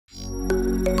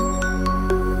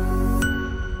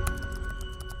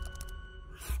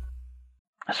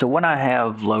So what I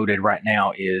have loaded right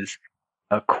now is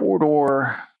a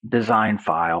corridor design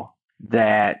file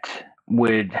that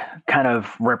would kind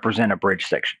of represent a bridge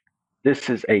section. This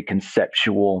is a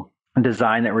conceptual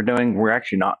design that we're doing. We're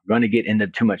actually not going to get into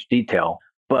too much detail,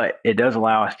 but it does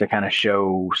allow us to kind of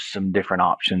show some different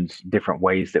options, different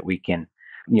ways that we can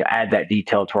add that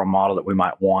detail to our model that we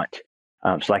might want.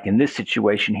 So like in this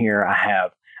situation here, I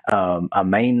have a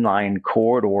mainline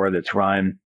corridor that's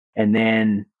run, and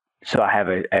then so I have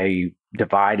a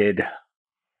divided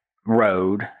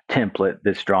road template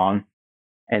that's drawn.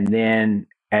 And then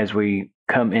as we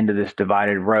come into this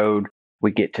divided road,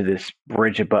 we get to this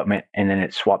bridge abutment, and then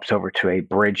it swaps over to a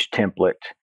bridge template.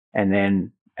 And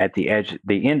then at the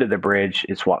end of the bridge,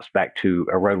 it swaps back to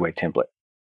a roadway template.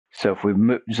 So if we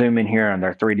zoom in here on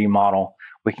our 3D model,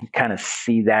 we can kind of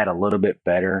see that a little bit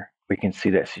better. We can see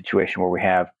that situation where we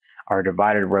have our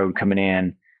divided road coming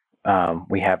in.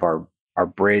 We have our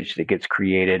bridge that gets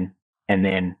created, and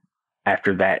then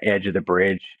after that edge of the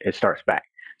bridge, it starts back.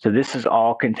 So this is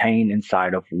all contained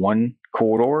inside of one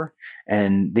corridor,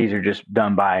 and these are just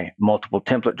done by multiple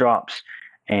template drops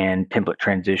and template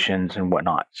transitions and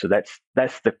whatnot. So that's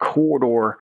the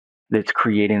corridor that's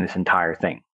creating this entire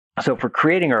thing. So for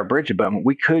creating our bridge abutment,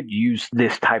 we could use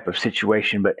this type of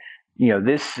situation, but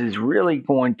this is really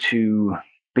going to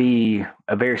be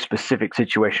a very specific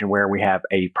situation where we have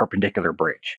a perpendicular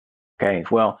bridge. Okay,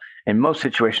 well, in most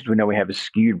situations, we know we have a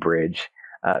skewed bridge.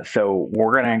 So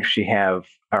we're going to actually have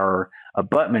our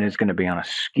abutment is going to be on a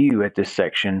skew at this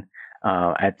section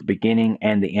at the beginning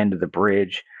and the end of the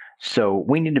bridge. So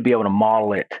we need to be able to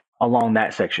model it along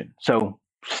that section. So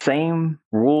same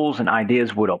rules and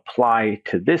ideas would apply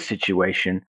to this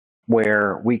situation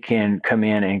where we can come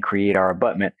in and create our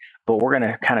abutment, but we're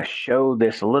going to kind of show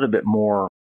this a little bit more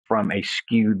from a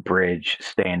skewed bridge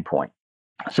standpoint.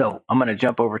 So I'm going to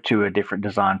jump over to a different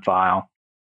design file.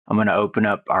 I'm going to open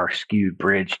up our skewed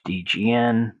bridge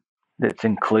DGN that's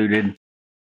included.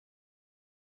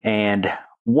 And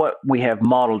what we have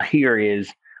modeled here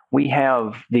is we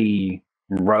have the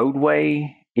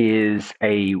roadway is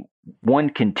a one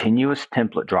continuous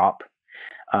template drop,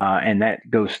 and that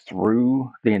goes through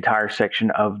the entire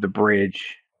section of the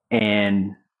bridge.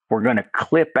 And we're going to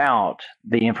clip out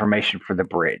the information for the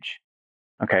bridge.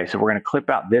 Okay, so we're going to clip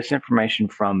out this information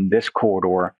from this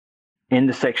corridor in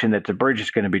the section that the bridge is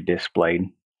going to be displayed.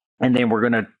 And then we're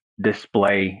going to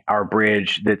display our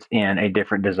bridge that's in a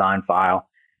different design file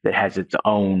that has its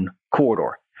own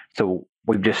corridor. So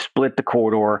we've just split the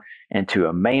corridor into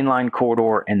a mainline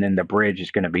corridor, and then the bridge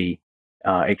is going to be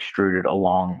extruded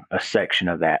along a section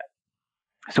of that.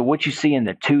 So what you see in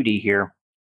the 2D here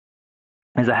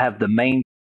is I have the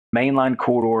mainline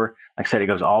corridor. Like I said, it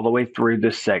goes all the way through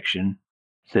this section.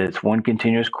 So it's one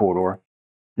continuous corridor.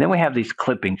 Then we have these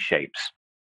clipping shapes.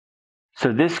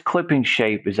 So this clipping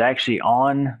shape is actually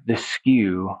on the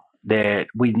skew that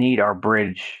we need our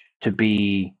bridge to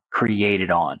be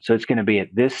created on. So it's going to be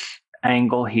at this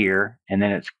angle here, and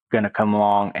then it's going to come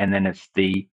along, and then it's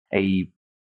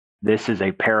this is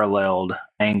a paralleled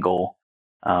angle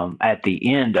at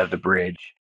the end of the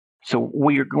bridge. So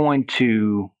we are going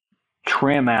to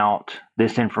trim out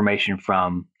this information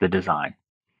from the design.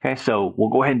 Okay, so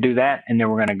we'll go ahead and do that, and then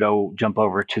we're going to go jump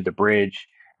over to the bridge,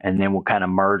 and then we'll kind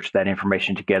of merge that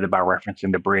information together by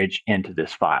referencing the bridge into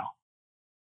this file.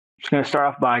 I'm just going to start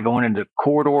off by going into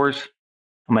corridors.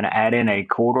 I'm going to add in a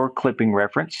corridor clipping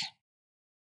reference.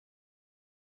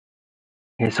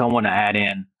 Okay, so I want to add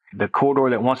in the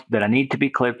corridor that I need to be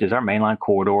clipped is our mainline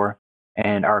corridor,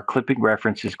 and our clipping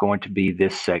reference is going to be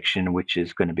this section, which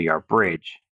is going to be our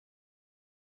bridge.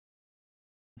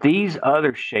 These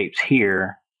other shapes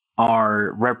here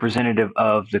are representative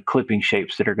of the clipping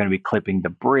shapes that are going to be clipping the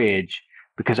bridge,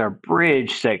 because our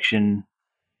bridge section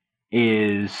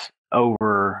is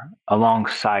over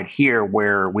alongside here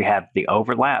where we have the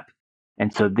overlap.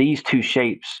 And so these two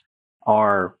shapes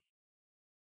are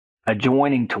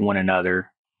adjoining to one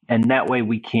another, and that way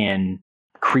we can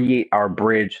create our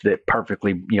bridge that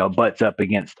perfectly butts up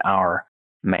against our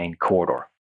main corridor.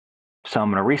 So I'm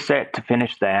going to reset to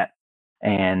finish that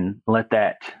and let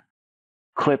that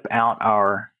clip out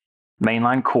our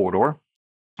mainline corridor.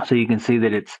 So you can see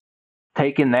that it's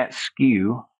taken that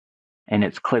skew and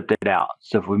it's clipped it out.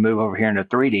 So if we move over here into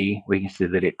 3D, we can see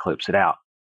that it clips it out.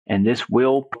 And this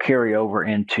will carry over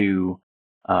into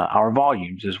our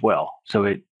volumes as well. So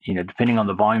it, depending on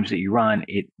the volumes that you run,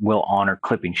 it will honor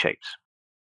clipping shapes.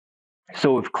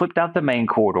 So we've clipped out the main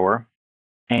corridor,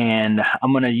 and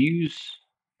I'm going to use,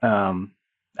 I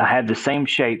have the same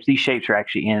shapes. These shapes are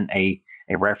actually in a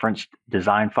referenced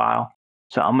design file.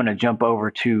 So I'm going to jump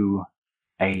over to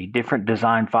a different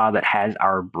design file that has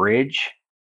our bridge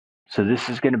So this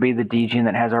is going to be the DGN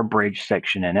that has our bridge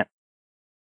section in it.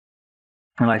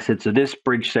 And like I said, so this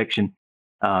bridge section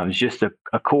is just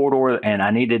a corridor, and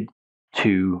I needed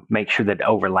to make sure that it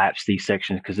overlaps these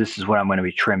sections because this is what I'm going to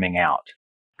be trimming out.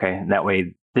 Okay, that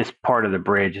way this part of the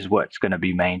bridge is what's going to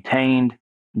be maintained.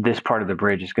 This part of the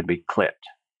bridge is going to be clipped.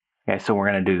 Okay, so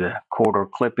we're going to do the corridor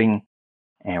clipping,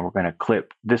 and we're going to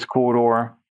clip this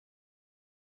corridor,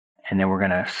 and then we're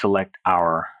going to select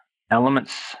our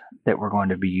elements that we're going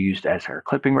to be used as our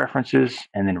clipping references,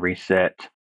 and then reset.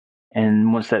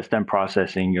 And once that's done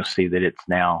processing, you'll see that it's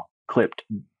now clipped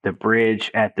the bridge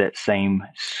at that same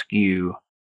skew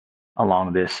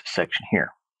along this section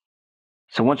here.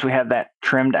 So once we have that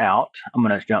trimmed out, I'm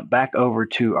going to jump back over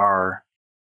to our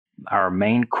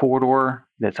main corridor.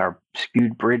 That's our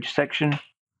skewed bridge section.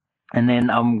 And then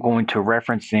I'm going to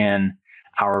reference in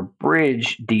our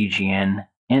bridge DGN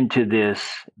into this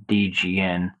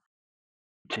DGN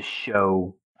to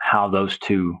show how those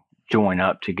two join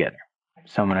up together.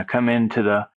 So I'm going to come into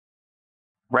the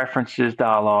references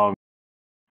dialog,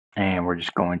 and we're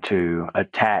just going to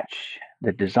attach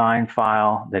the design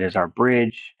file that is our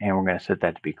bridge, and we're going to set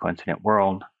that to be coincident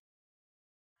world.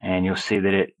 And you'll see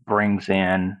that it brings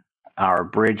in our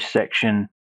bridge section.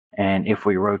 And if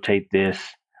we rotate this,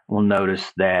 we'll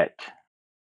notice that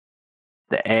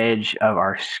the edge of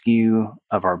our skew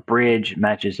of our bridge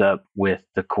matches up with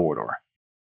the corridor.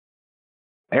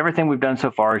 Everything we've done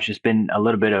so far has just been a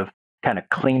little bit of kind of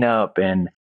cleanup and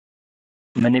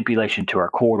manipulation to our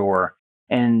corridor.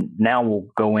 And now we'll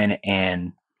go in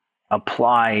and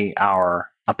apply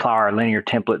our linear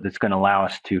template that's going to allow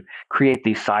us to create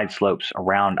these side slopes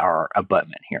around our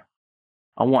abutment here.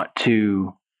 I want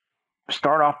to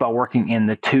start off by working in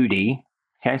the 2D.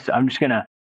 Okay, so I'm just going to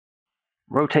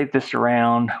rotate this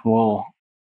around. We'll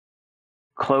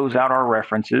close out our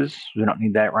references. We don't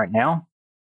need that right now.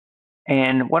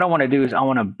 And what I want to do is I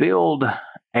want to build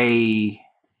a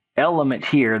element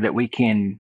here that we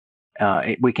can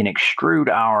extrude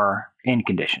our end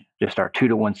condition, just our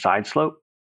 2-to-1 side slope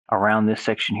around this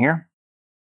section here.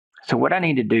 So what I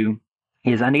need to do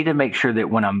is I need to make sure that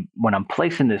when I'm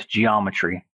placing this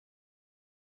geometry,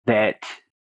 that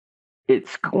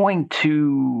it's going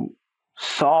to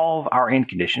solve our end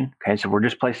condition. Okay, so we're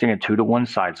just placing a 2-to-1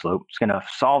 side slope. It's going to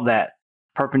solve that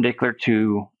perpendicular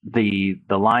to the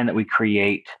line that we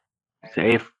create. So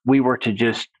if we were to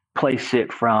just place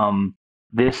it from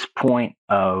this point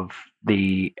of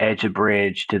the edge of the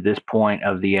bridge to this point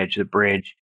of the edge of the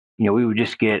bridge, we would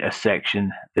just get a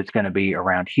section that's going to be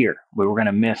around here. We were going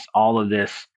to miss all of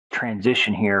this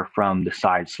transition here from the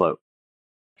side slope.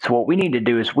 So what we need to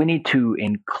do is we need to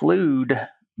include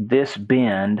this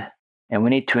bend, and we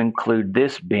need to include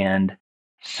this bend.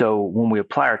 So when we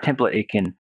apply our template, it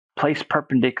can place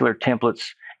perpendicular templates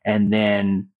and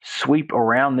then sweep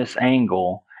around this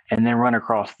angle and then run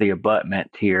across the abutment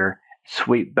here,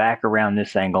 sweep back around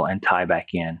this angle and tie back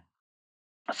in.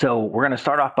 So we're going to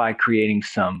start off by creating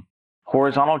some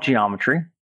horizontal geometry.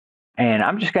 And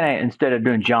I'm just going to, instead of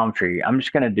doing geometry, I'm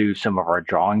just going to do some of our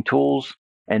drawing tools,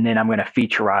 and then I'm going to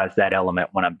featureize that element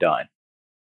when I'm done.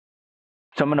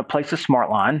 So I'm going to place a smart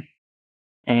line,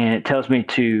 and it tells me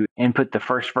to input the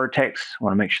first vertex. I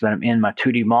want to make sure that I'm in my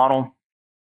 2D model.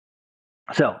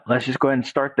 So let's just go ahead and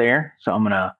start there. So I'm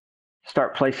going to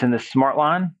start placing this smart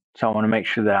line. So I want to make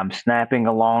sure that I'm snapping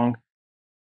along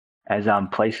as I'm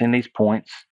placing these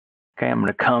points. Okay, I'm going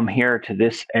to come here to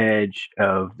this edge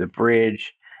of the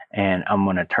bridge, and I'm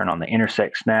going to turn on the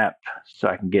intersect snap so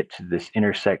I can get to this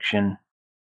intersection.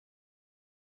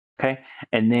 Okay,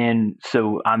 and then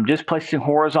so I'm just placing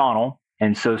horizontal,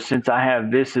 and so since I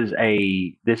have this is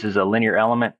a linear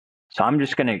element, so I'm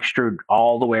just going to extrude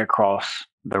all the way across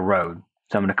the road.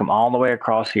 So I'm going to come all the way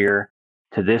across here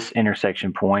to this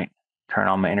intersection point, turn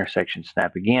on my intersection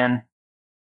snap again,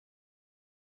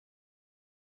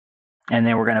 and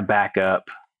then we're going to back up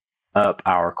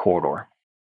our corridor.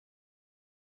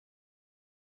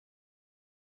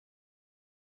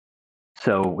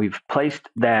 So we've placed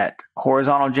that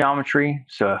horizontal geometry.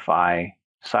 So if I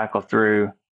cycle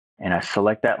through and I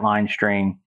select that line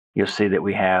string, you'll see that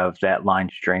we have that line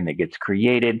string that gets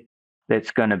created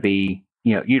that's going to be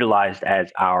utilized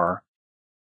as our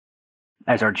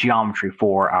geometry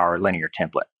for our linear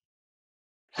template.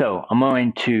 So I'm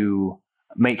going to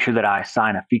make sure that I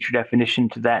assign a feature definition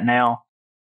to that now.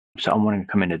 So I'm going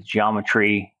to come into the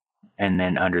geometry, and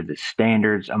then under the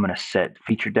standards, I'm going to set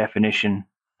feature definition.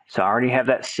 So I already have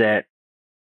that set.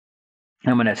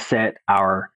 I'm going to set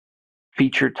our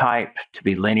feature type to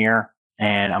be linear,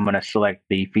 and I'm going to select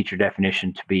the feature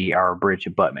definition to be our bridge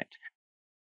abutment.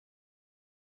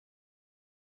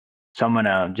 So I'm going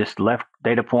to just left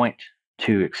data point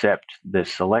to accept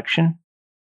this selection.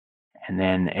 And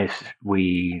then as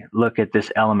we look at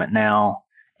this element now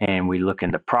and we look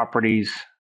into properties,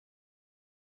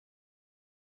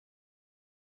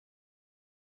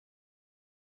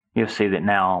 you'll see that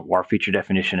now our feature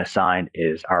definition assigned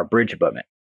is our bridge abutment.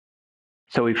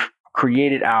 So we've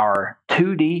created our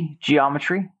 2D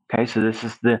geometry. Okay, so this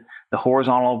is the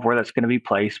horizontal of where that's going to be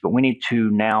placed, but we need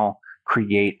to now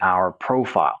create our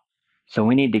profile. So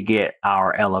we need to get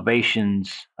our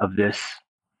elevations of this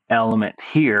element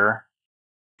here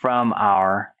from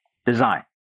our design.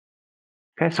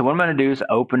 Okay, so what I'm going to do is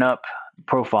open up the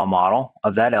profile model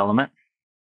of that element.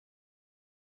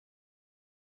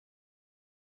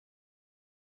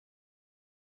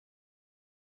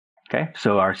 Okay,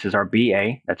 so this is our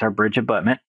BA, that's our bridge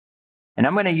abutment. And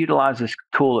I'm going to utilize this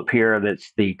tool up here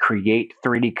that's the Create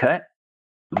 3D Cut.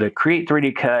 The Create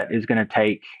 3D Cut is going to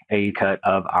take a cut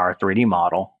of our 3D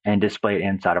model and display it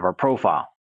inside of our profile.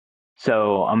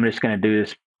 So I'm just going to do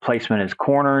this placement as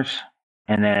corners,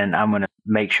 and then I'm going to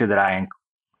make sure that I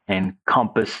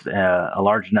encompass a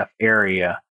large enough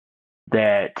area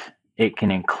that it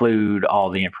can include all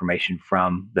the information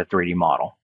from the 3D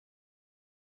model.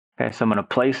 Okay, so I'm going to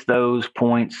place those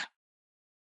points,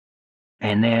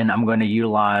 and then I'm going to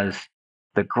utilize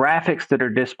the graphics that are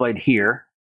displayed here.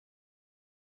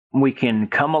 We can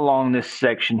come along this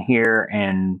section here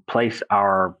and place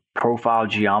our profile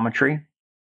geometry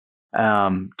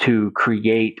to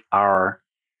create our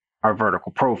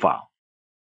vertical profile.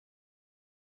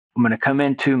 I'm going to come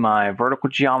into my vertical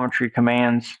geometry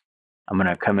commands. I'm going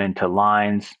to come into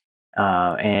lines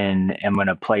and I'm going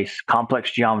to place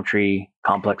complex geometry,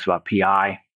 complex by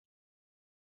PI.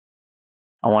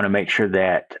 I want to make sure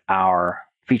that our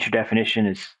feature definition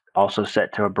is also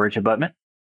set to a bridge abutment.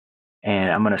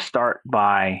 And I'm going to start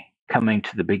by coming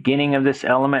to the beginning of this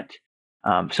element.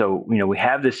 So, we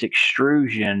have this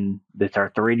extrusion that's our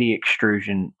 3D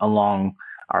extrusion along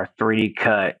our 3D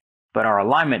cut, but our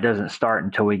alignment doesn't start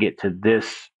until we get to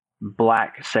this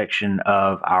black section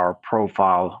of our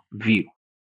profile view.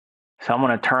 So I'm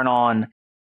going to turn on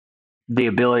the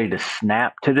ability to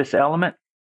snap to this element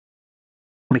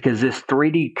because this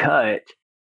 3D cut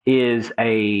is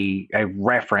a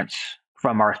reference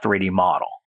from our 3D model.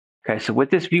 Okay, so with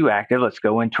this view active, let's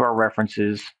go into our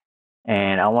references,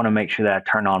 and I want to make sure that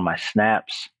I turn on my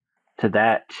snaps to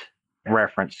that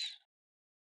reference.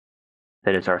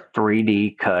 That is our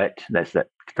 3D cut. That's that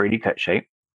 3D cut shape.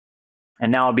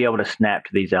 And now I'll be able to snap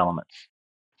to these elements.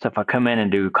 So if I come in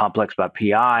and do complex by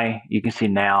PI, you can see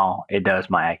now it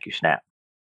does my AccuSnap.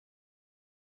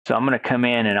 So I'm going to come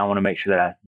in and I want to make sure that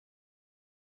I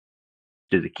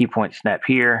do the key point snap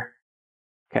here.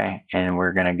 Okay, and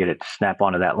we're going to get it to snap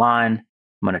onto that line.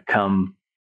 I'm going to come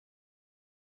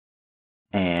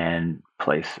and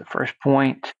place the first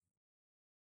point.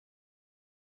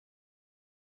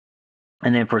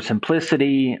 And then for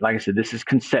simplicity, like I said, this is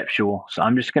conceptual. So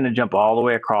I'm just going to jump all the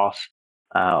way across.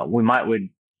 Our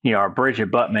bridge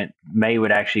abutment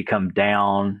would actually come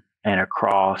down and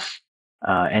across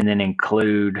and then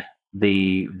include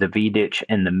the V-ditch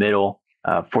in the middle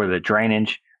for the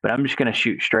drainage. But I'm just going to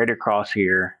shoot straight across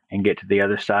here and get to the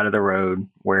other side of the road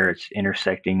where it's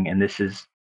intersecting. And this is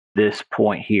this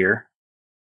point here.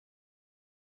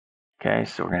 Okay,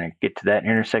 so we're going to get to that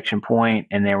intersection point,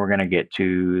 and then we're going to get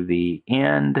to the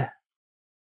end,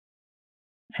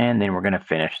 and then we're going to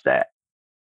finish that.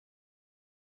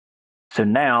 So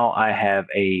now I have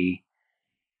a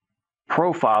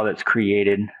profile that's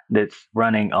created that's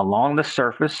running along the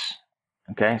surface.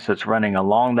 Okay, so it's running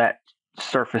along that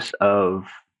surface of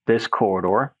this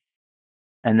corridor,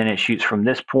 and then it shoots from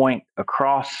this point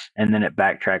across, and then it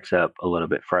backtracks up a little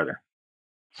bit further.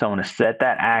 So I'm going to set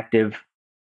that active.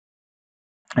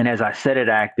 And as I set it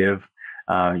active,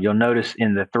 you'll notice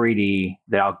in the 3D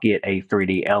that I'll get a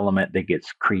 3D element that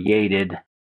gets created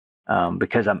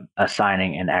because I'm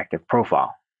assigning an active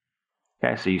profile.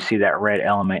 Okay, so you see that red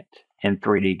element in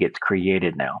 3D gets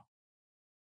created now.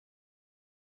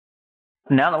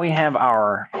 Now that we have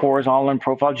our horizontal and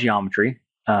profile geometry,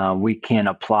 we can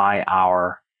apply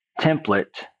our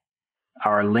template,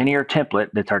 our linear template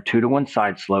that's our 2-to-1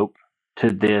 side slope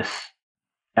to this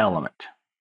element.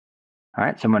 All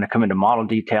right, so I'm going to come into model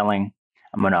detailing.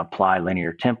 I'm going to apply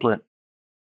linear template.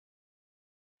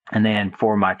 And then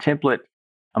for my template,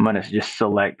 I'm going to just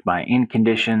select my end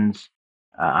conditions.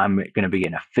 I'm going to be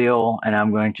in a fill, and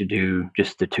I'm going to do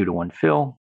just the 2-to-1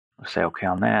 fill. I'll say OK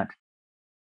on that.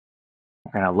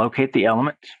 I'm going to locate the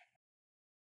element.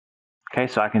 Okay,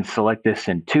 so I can select this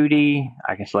in 2D.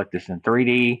 I can select this in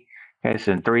 3D. Okay,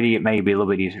 so in 3D, it may be a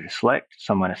little bit easier to select.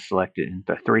 So I'm going to select it in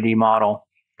the 3D model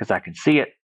because I can see it.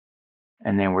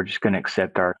 And then we're just going to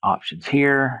accept our options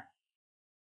here.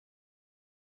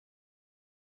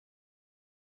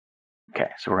 Okay,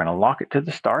 so we're going to lock it to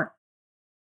the start.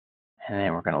 And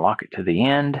then we're going to lock it to the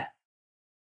end.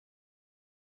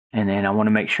 And then I want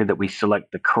to make sure that we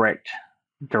select the correct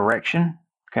direction.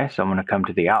 Okay, so I'm going to come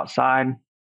to the outside,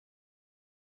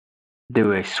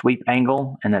 do a sweep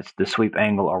angle, and that's the sweep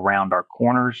angle around our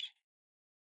corners.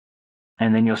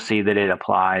 And then you'll see that it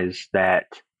applies that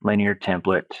linear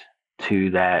template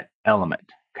to that element.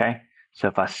 Okay, so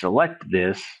if I select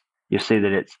this, you'll see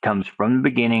that it comes from the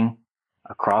beginning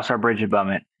across our bridge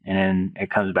abutment, and then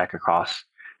it comes back across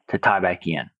to tie back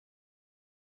in.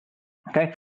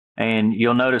 Okay, and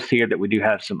you'll notice here that we do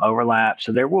have some overlap,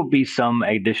 so there will be some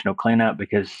additional cleanup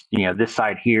because this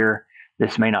side here,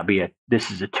 this may not be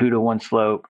this is a 2-to-1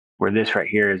 slope, where this right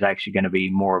here is actually going to be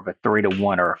more of a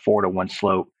 3-to-1 or a 4-to-1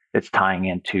 slope that's tying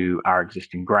into our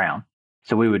existing ground.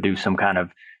 So we would do some kind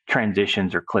of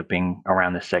transitions or clipping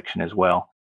around this section as well,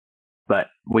 but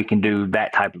we can do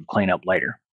that type of cleanup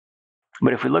later.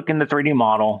 But if we look in the 3D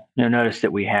model, you'll notice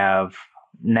that we have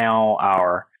now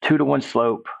our 2-to-1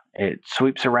 slope. It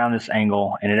sweeps around this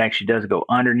angle, and it actually does go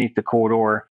underneath the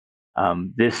corridor.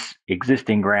 This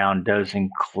existing ground does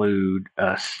include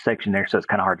a section there, so it's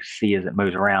kind of hard to see as it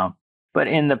moves around. But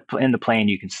in the plan,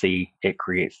 you can see it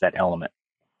creates that element.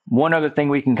 One other thing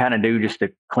we can kind of do just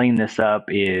to clean this up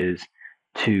is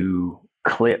to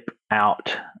clip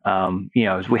out,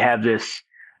 as we have this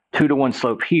 2-to-1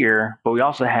 slope here, but we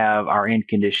also have our end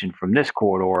condition from this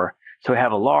corridor. So we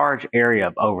have a large area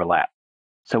of overlap.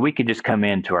 So we could just come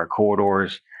into our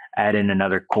corridors, add in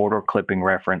another corridor clipping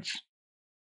reference.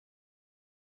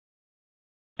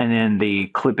 And then the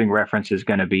clipping reference is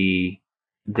going to be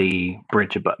the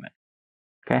bridge abutment.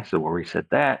 Okay, so we'll reset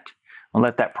that. We'll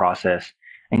let that process.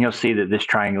 And you'll see that this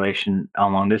triangulation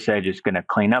along this edge is going to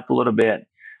clean up a little bit.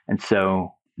 And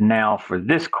so now for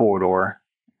this corridor,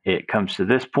 it comes to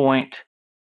this point.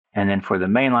 And then for the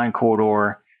mainline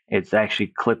corridor, it's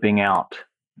actually clipping out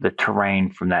the terrain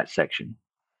from that section.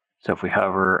 So if we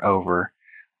hover over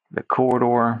the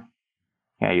corridor,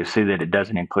 you'll see that it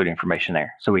doesn't include information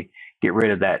there. So we get rid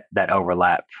of that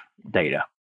overlap data.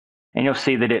 And you'll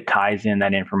see that it ties in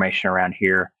that information around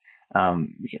here,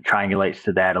 triangulates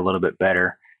to that a little bit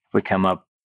better. If we come up,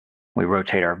 we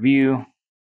rotate our view,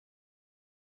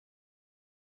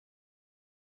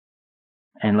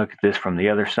 and look at this from the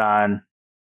other side.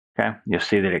 Okay, you'll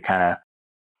see that it kind of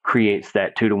creates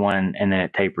that 2-to-1, and then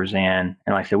it tapers in. And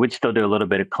like I said, we'd still do a little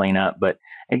bit of cleanup, but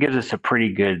it gives us a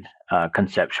pretty good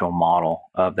conceptual model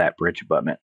of that bridge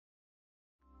abutment.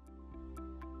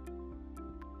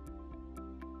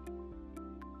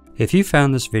 If you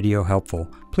found this video helpful,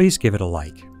 please give it a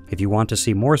like. If you want to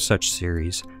see more such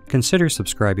series, consider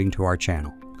subscribing to our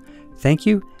channel. Thank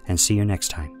you, and see you next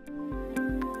time.